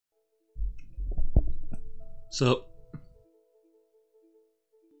So,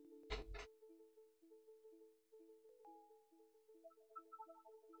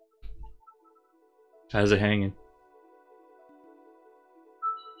 how's it hanging?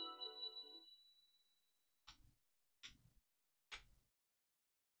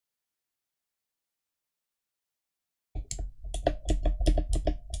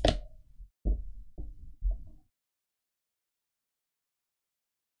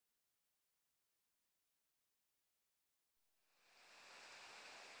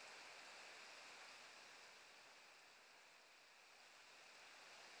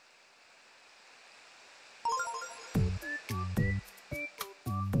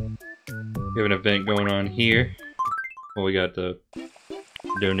 We have an event going on here. Well, we got the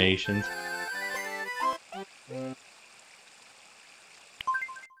donations. And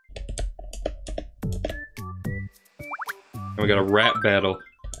we got a rap battle.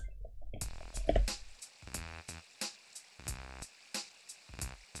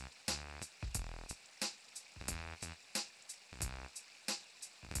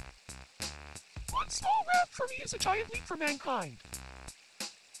 One small rap for me is a giant leap for mankind.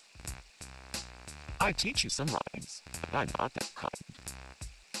 I teach you some rhymes, but I'm not that kind.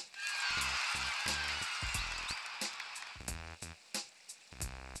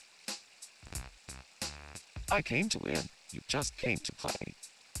 I came to win, you just came to play.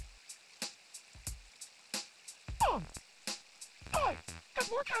 I have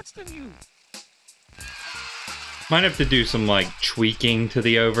more cats than you. Might have to do some like tweaking to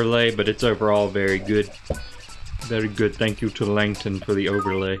the overlay, but it's overall very good. Very good. Thank you to Langton for the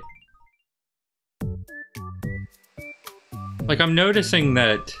overlay. Like, I'm noticing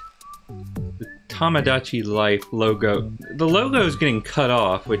that the Tomodachi Life logo, the logo is getting cut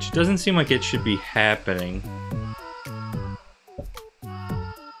off, which doesn't seem like it should be happening.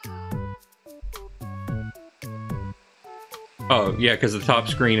 Oh, yeah, because the top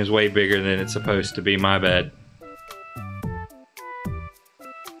screen is way bigger than it's supposed to be, my bad.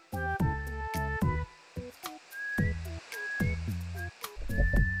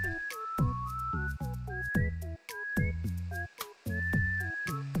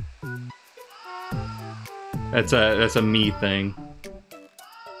 That's a me thing.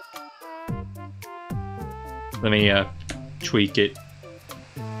 Let me tweak it.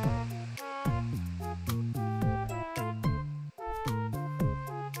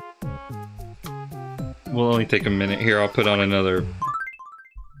 We'll only take a minute here. I'll put on another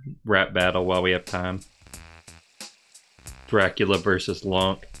rap battle while we have time. Dracula versus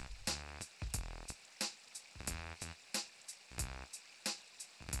Lonk.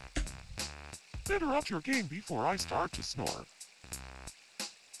 Interrupt your game before I start to snore.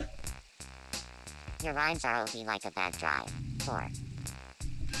 Your rhymes are OP like a bad drive. 4.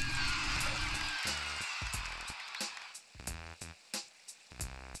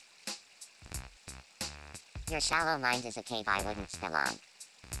 Your shallow mind is a cave I wouldn't spelunk.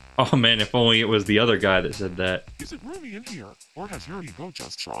 Oh man, if only it was the other guy that said that. Is it roomy in here, or has your ego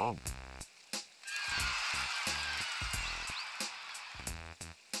just strong?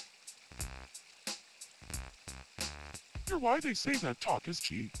 You're why they say that talk is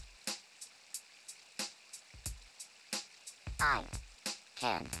cheap. I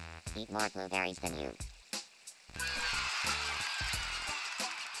can eat more blueberries than you.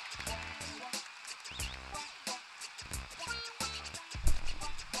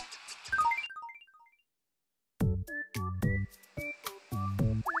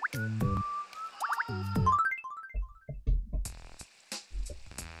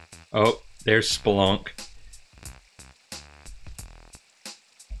 Oh, there's Spelunk.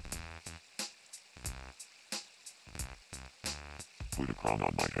 Put a crown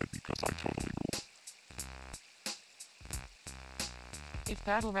on my head because I totally rule. If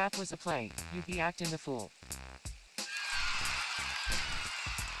battle rap was a play, you'd be acting the fool.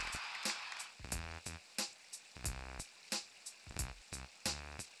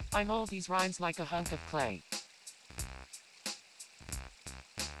 I mold these rhymes like a hunk of clay.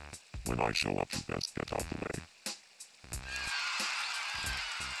 When I show up, you best get out the way.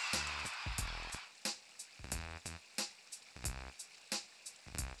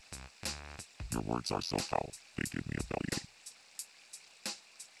 Your words are so foul, they give me a bellyache.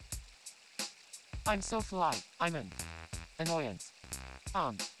 I'm so fly, I'm an annoyance.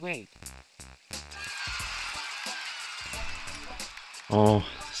 Wait. Oh,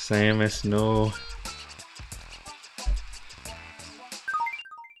 Samus, no.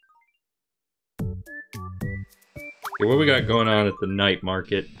 Okay, what we got going on at the night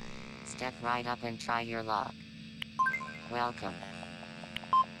market? Step right up and try your luck. Welcome.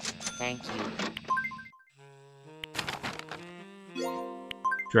 Thank you.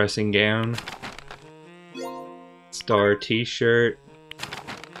 Dressing gown. Star t-shirt.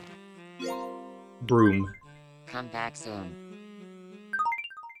 Broom. Come back soon.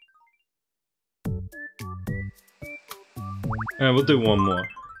 Alright, we'll do one more.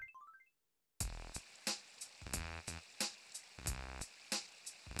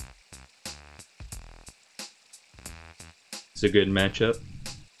 It's a good matchup.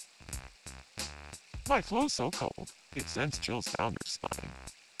 My flow's so cold, it sends chills down your spine.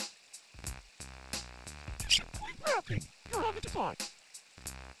 You should quit rapping. You're on the decline.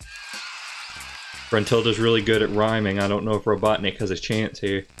 Brentilda's really good at rhyming. I don't know if Robotnik has a chance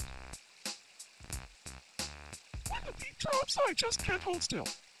here. When the beat drops, I just can't hold still.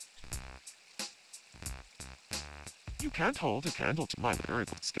 You can't hold a candle to my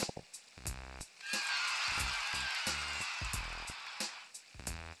lyrical skill.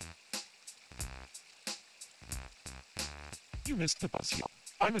 You missed the bus, yo.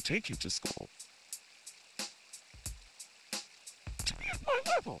 I'ma take you to school. To be at my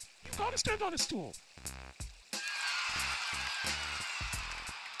level, you gotta stand on a stool.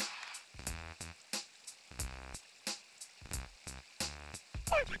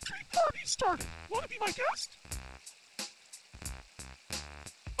 My victory party started. Wanna be my guest?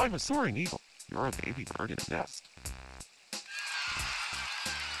 I'm a soaring eagle. You're a baby bird in a nest.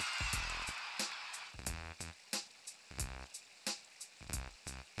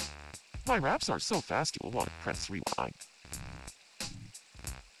 My raps are so fast you'll want to press rewind.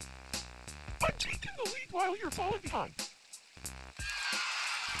 I'm taking the lead while you're falling behind.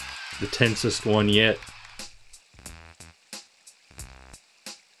 The tensest one yet.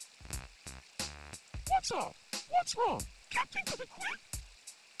 What's up? What's wrong? Can't think of a quit?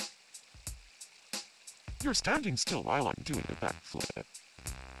 You're standing still while I'm doing a backflip.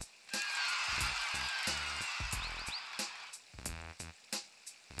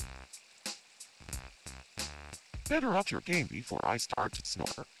 Better up your game before I start to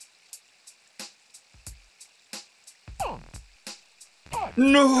snore.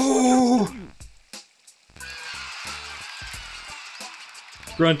 No!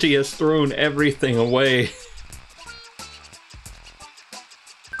 Grunty has thrown everything away.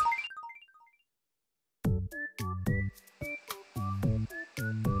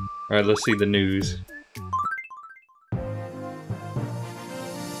 Alright, let's see the news.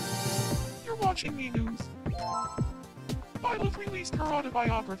 You're watching me news. Byleth released her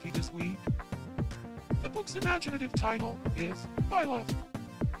autobiography this week. The book's imaginative title is Byleth.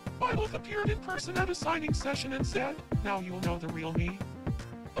 Byleth appeared in person at a signing session and said, "Now you'll know the real me."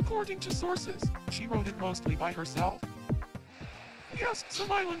 According to sources, she wrote it mostly by herself. We asked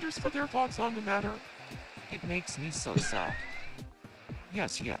some islanders for their thoughts on the matter. It makes me so sad.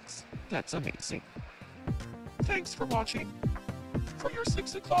 Yes, that's amazing. Thanks for watching. For your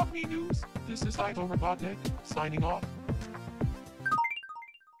 6 o'clock me news, this is Ivo Robotnik, signing off.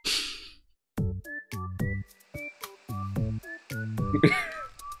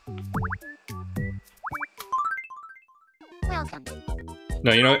 Welcome.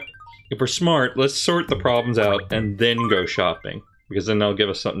 No, you know what? If we're smart, let's sort the problems out and then go shopping. Because then they'll give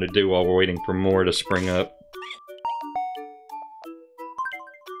us something to do while we're waiting for more to spring up.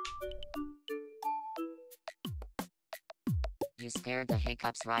 You scared the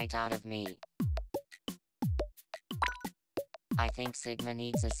hiccups right out of me. I think Sigma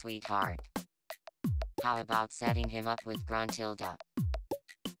needs a sweetheart. How about setting him up with Gruntilda?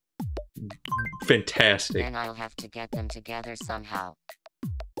 Fantastic. Then I'll have to get them together somehow.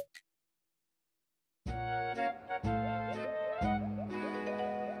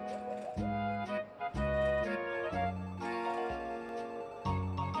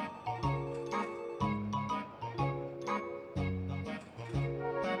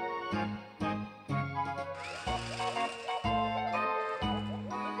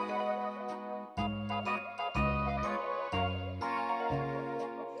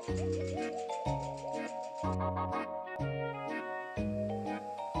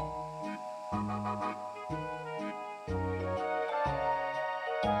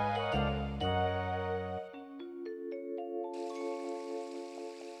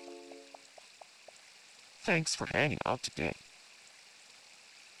 Thanks for hanging out today.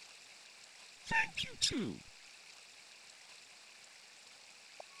 Thank you too.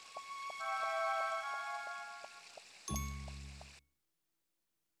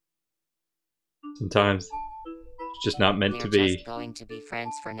 Sometimes it's just not meant to They're be. just going to be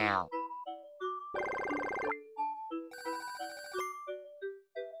friends for now.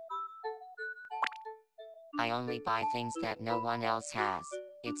 I only buy things that no one else has.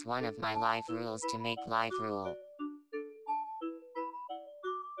 It's one of my life rules to make life rule.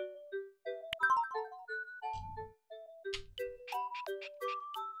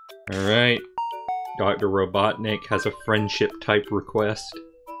 Alright. Dr. Robotnik has a friendship type request.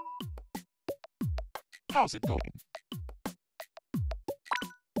 How's it going?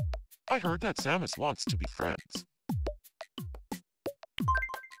 I heard that Samus wants to be friends.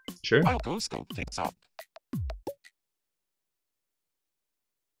 Sure. I'll go scope things up.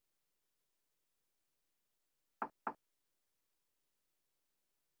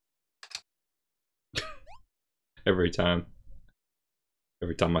 Every time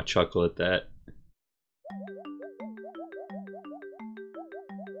I chuckle at that.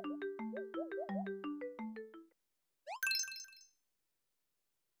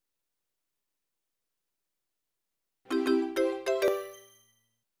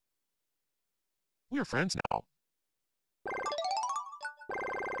 We're friends now.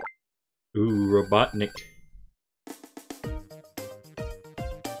 Ooh, Robotnik.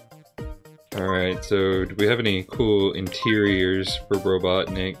 Alright, so do we have any cool interiors for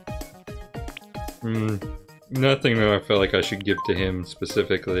Robotnik? Nothing that I felt like I should give to him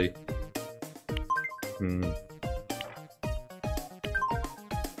specifically.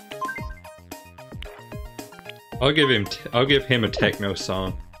 I'll give him a techno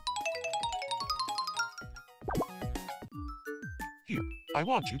song. Here, I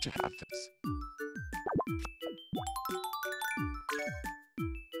want you to have this.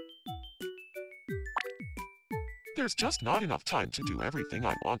 There's just not enough time to do everything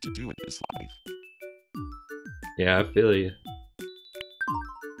I want to do in this life. Yeah, I feel you.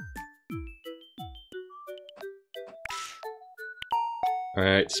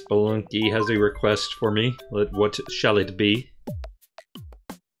 Alright, Spelunky has a request for me. What shall it be?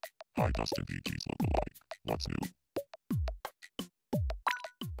 Hi, DustinVG's lookalike. What's new?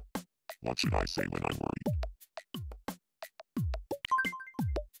 What should I say when I'm worried?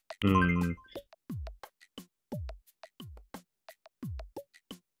 No.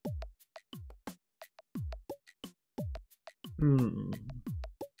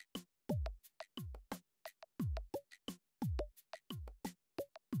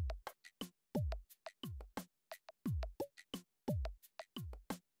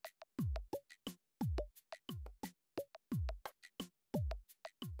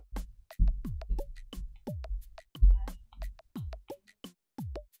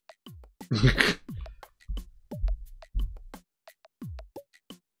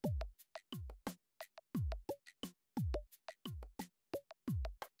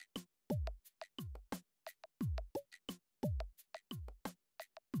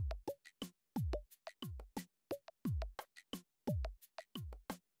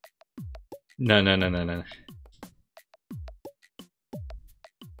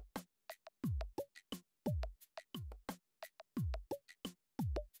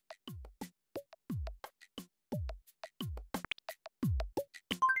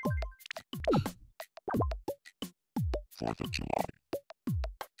 Fourth of July.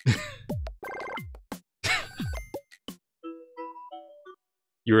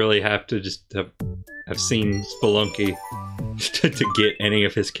 You really have to just have seen Spelunky to get any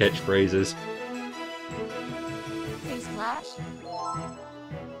of his catchphrases. Newsflash.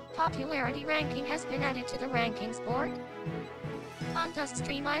 Popularity ranking has been added to the rankings board. On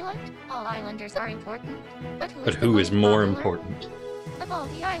Duststream Island, all islanders are important, but who is more popular? important? Of all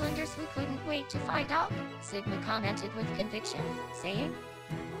the islanders who couldn't wait to find out, Sigma commented with conviction, saying,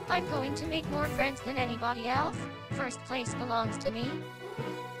 "I'm going to make more friends than anybody else. First place belongs to me."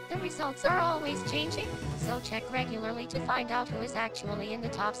 The results are always changing, so check regularly to find out who is actually in the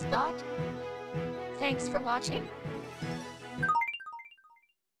top spot. Thanks for watching.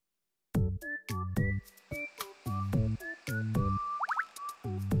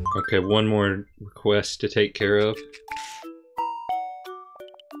 Okay, one more request to take care of.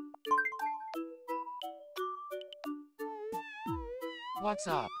 What's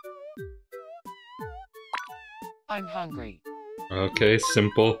up? I'm hungry. Okay,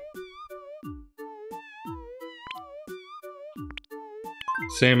 simple.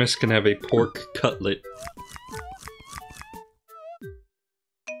 Samus can have a pork cutlet.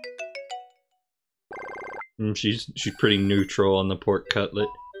 She's pretty neutral on the pork cutlet.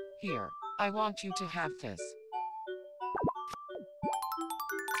 Here, I want you to have this.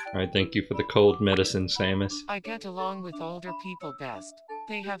 Alright, thank you for the cold medicine, Samus. I get along with older people best.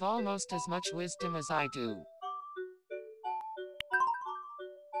 They have almost as much wisdom as I do.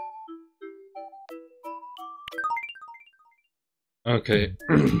 Okay,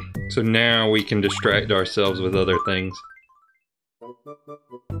 so now we can distract ourselves with other things. So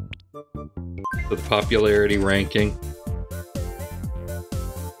the popularity ranking.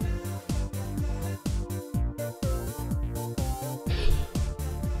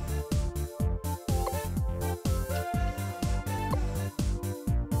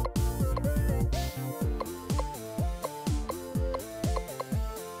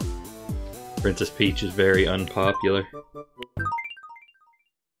 Princess Peach is very unpopular.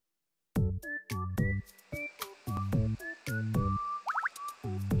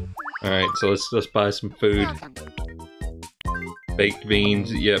 Alright, so let's buy some food. Baked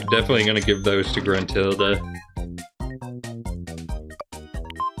beans, yep, definitely gonna give those to Gruntilda.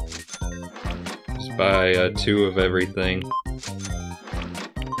 Just buy 2 of everything.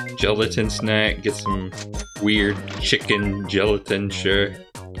 Gelatin snack, get some weird chicken gelatin, sure.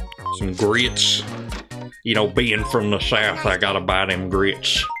 Some grits. You know, being from the south, I gotta buy them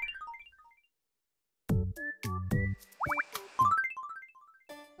grits.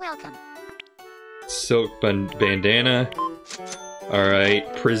 Welcome. Silk bandana.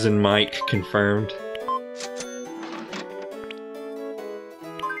 Alright, prison mic confirmed.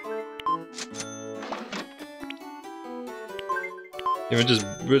 Yeah,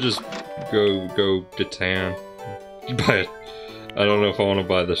 we'll just go to town. But I don't know if I want to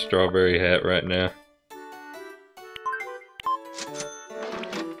buy the strawberry hat right now.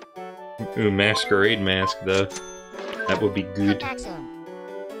 Ooh, masquerade mask though. That would be good.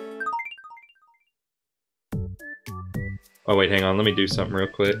 Oh wait, hang on, let me do something real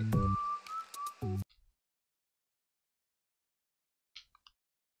quick.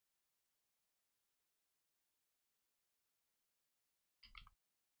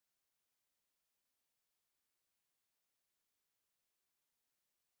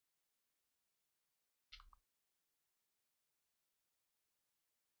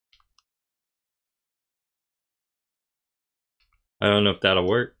 I don't know if that'll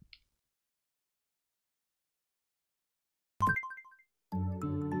work.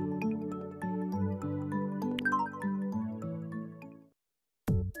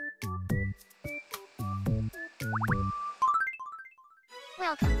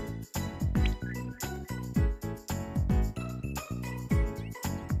 Welcome.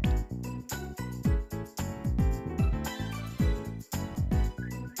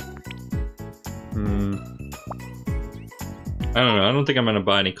 I don't know, I don't think I'm gonna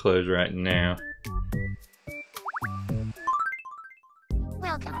buy any clothes right now.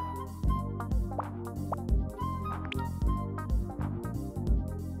 Welcome.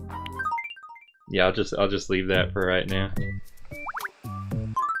 Yeah, I'll just leave that for right now.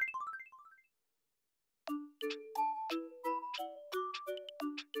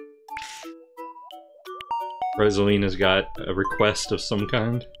 Rosalina's got a request of some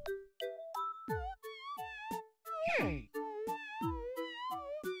kind. Yay!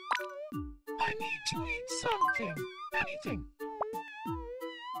 I need to eat something. Anything.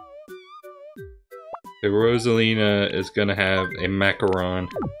 So Rosalina is gonna have a macaron.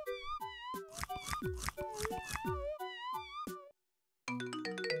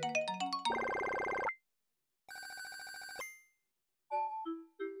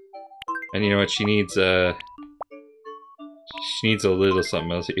 And you know what, she needs a little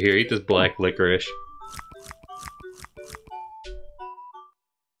something else. Here, eat this black licorice.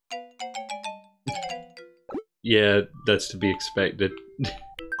 Yeah, that's to be expected.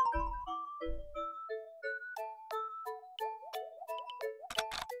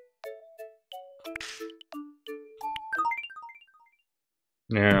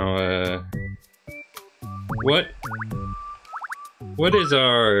 Now, what is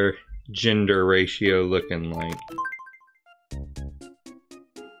our gender ratio looking like?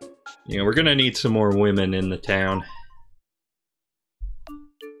 You know, we're gonna need some more women in the town.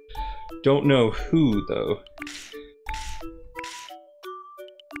 Don't know who, though.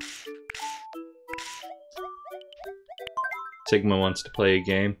 Sigma wants to play a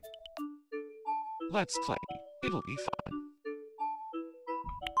game. Let's play. It'll be fun.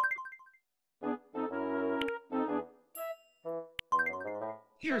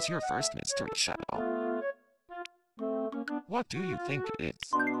 Here's your first mystery shadow. What do you think it is?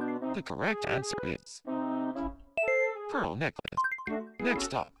 The correct answer is pearl necklace.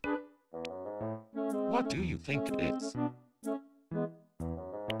 Next up. What do you think it is?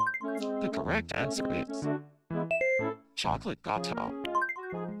 The correct answer is chocolate gateau.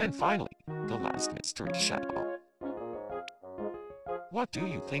 And finally, the last mystery shadow. What do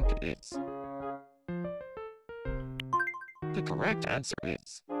you think it is? The correct answer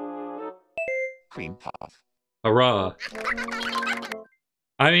is cream puff. Hurrah.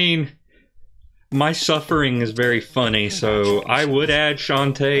 I mean, my suffering is very funny, so I would add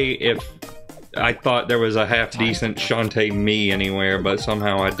Shantae if I thought there was a half-decent Shantae me anywhere, but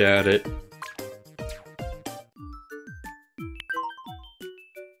somehow I doubt it.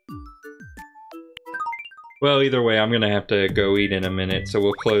 Well, either way, I'm gonna have to go eat in a minute, so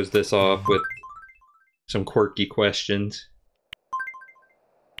we'll close this off with some quirky questions.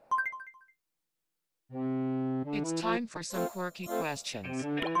 It's time for some quirky questions.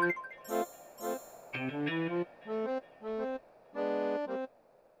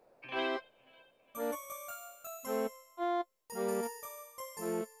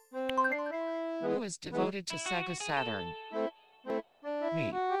 Who is devoted to Sega Saturn?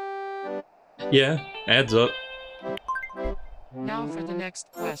 Me. Yeah, adds up. Now for the next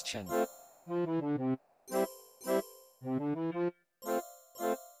question.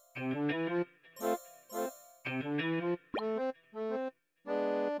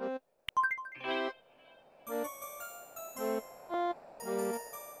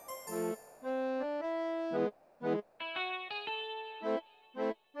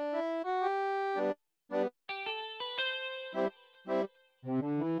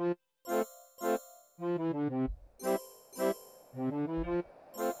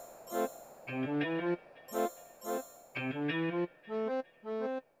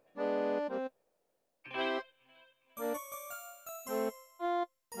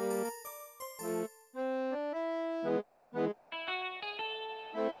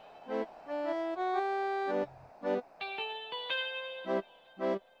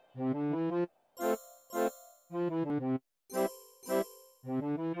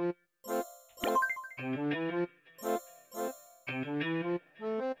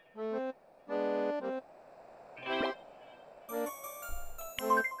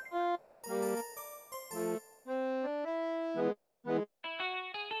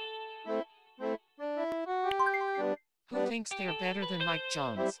 Who thinks they're better than Mike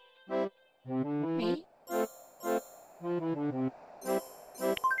Jones? Me?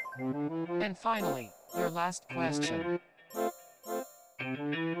 And finally, your last question.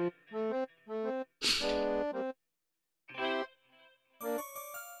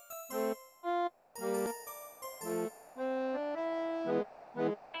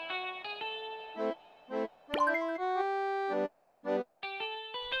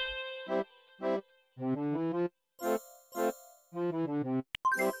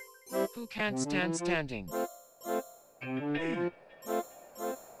 Who can't stand standing?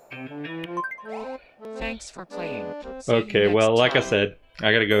 Thanks for playing. See you Okay, next well, like I time. said,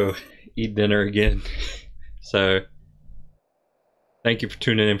 I gotta go eat dinner again. So, thank you for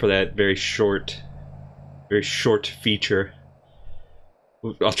tuning in for that very short feature.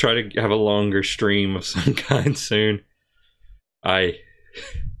 I'll try to have a longer stream of some kind soon.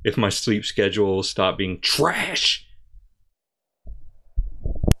 If my sleep schedule will stop being trash.